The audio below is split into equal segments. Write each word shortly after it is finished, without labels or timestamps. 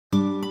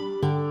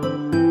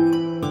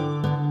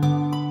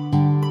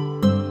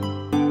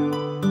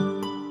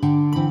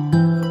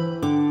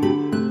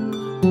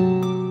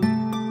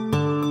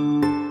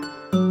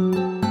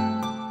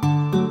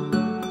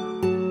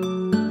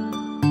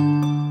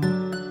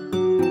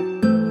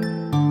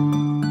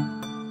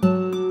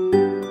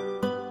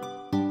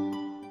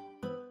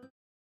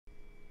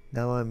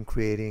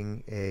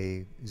creating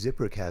a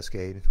zipper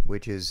cascade,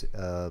 which is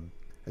a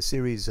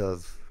series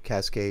of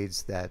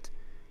cascades that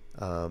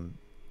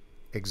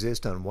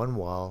exist on one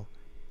wall,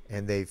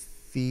 and they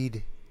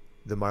feed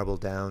the marble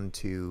down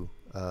to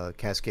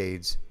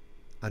cascades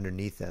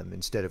underneath them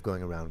instead of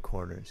going around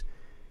corners,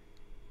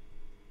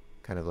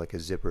 kind of like a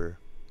zipper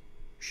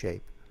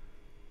shape.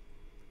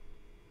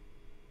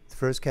 The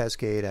first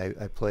cascade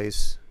I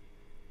place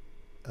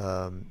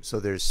so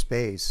there's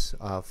space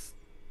off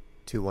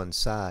to one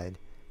side,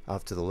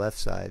 off to the left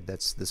side.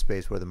 That's the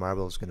space where the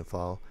marble is going to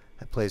fall.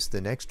 I place the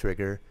next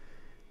trigger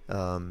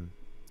in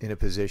a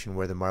position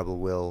where the marble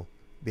will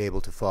be able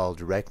to fall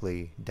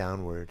directly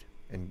downward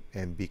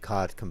and be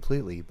caught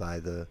completely by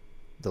the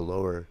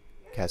lower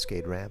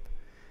cascade ramp.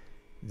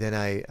 Then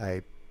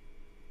I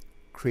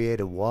create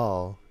a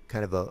wall,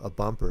 kind of a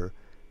bumper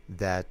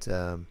that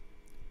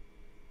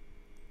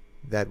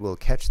that will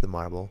catch the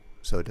marble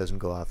so it doesn't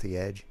go off the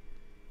edge.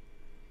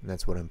 And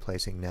that's what I'm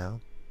placing now.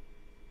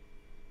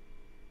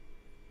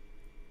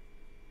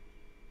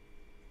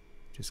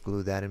 Just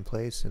glue that in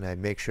place, and I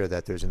make sure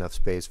that there's enough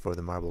space for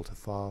the marble to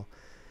fall.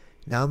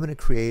 Now I'm going to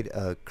create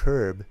a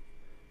curb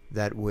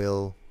that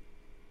will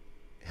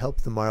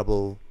help the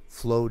marble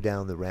flow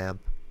down the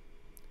ramp,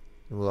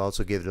 and will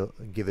also give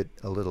it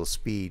a little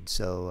speed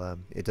so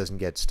it doesn't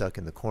get stuck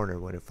in the corner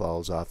when it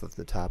falls off of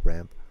the top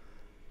ramp.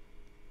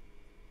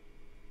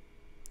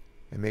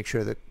 And make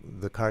sure that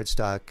the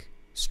cardstock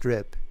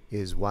strip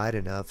is wide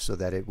enough so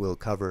that it will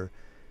cover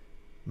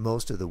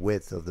most of the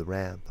width of the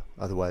ramp.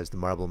 Otherwise the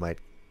marble might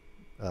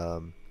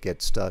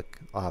get stuck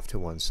off to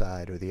one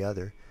side or the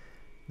other.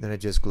 Then I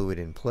just glue it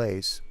in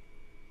place.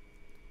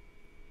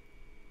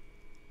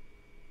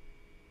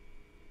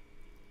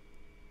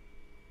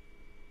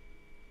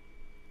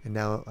 And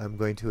now I'm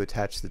going to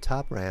attach the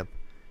top ramp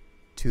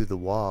to the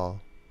wall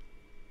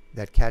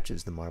that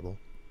catches the marble.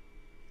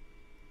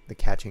 The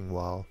catching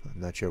wall,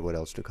 I'm not sure what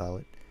else to call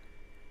it.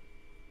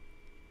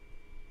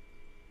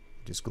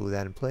 Just glue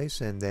that in place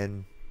and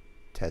then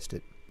test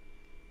it.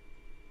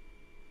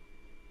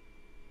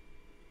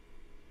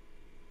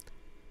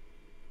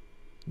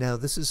 Now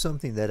this is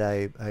something that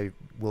I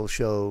will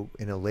show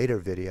in a later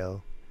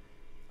video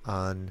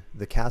on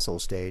the castle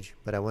stage,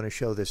 but I want to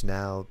show this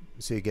now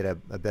so you get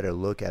a better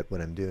look at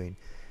what I'm doing.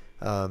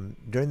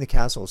 During the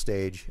castle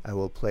stage, I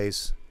will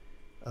place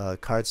a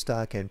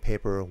cardstock and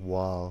paper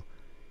wall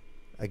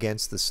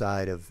against the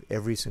side of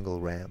every single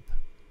ramp.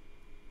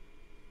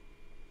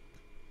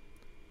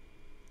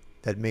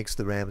 That makes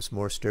the ramps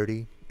more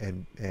sturdy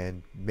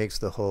and makes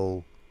the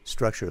whole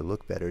structure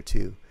look better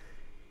too.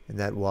 And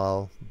that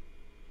wall,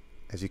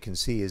 as you can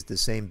see, is the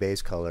same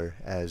base color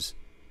as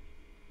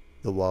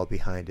the wall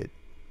behind it.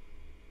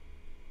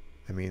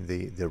 I mean,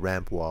 the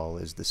ramp wall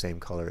is the same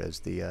color as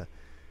the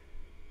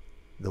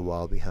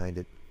wall behind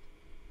it,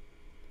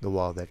 the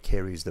wall that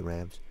carries the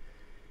ramps.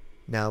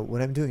 Now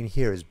what I'm doing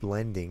here is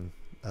blending.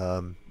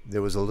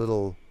 There was a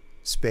little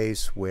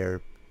space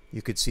where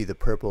you could see the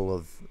purple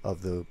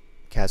of the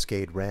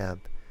cascade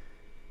ramp,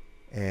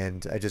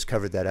 and I just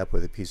covered that up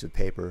with a piece of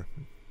paper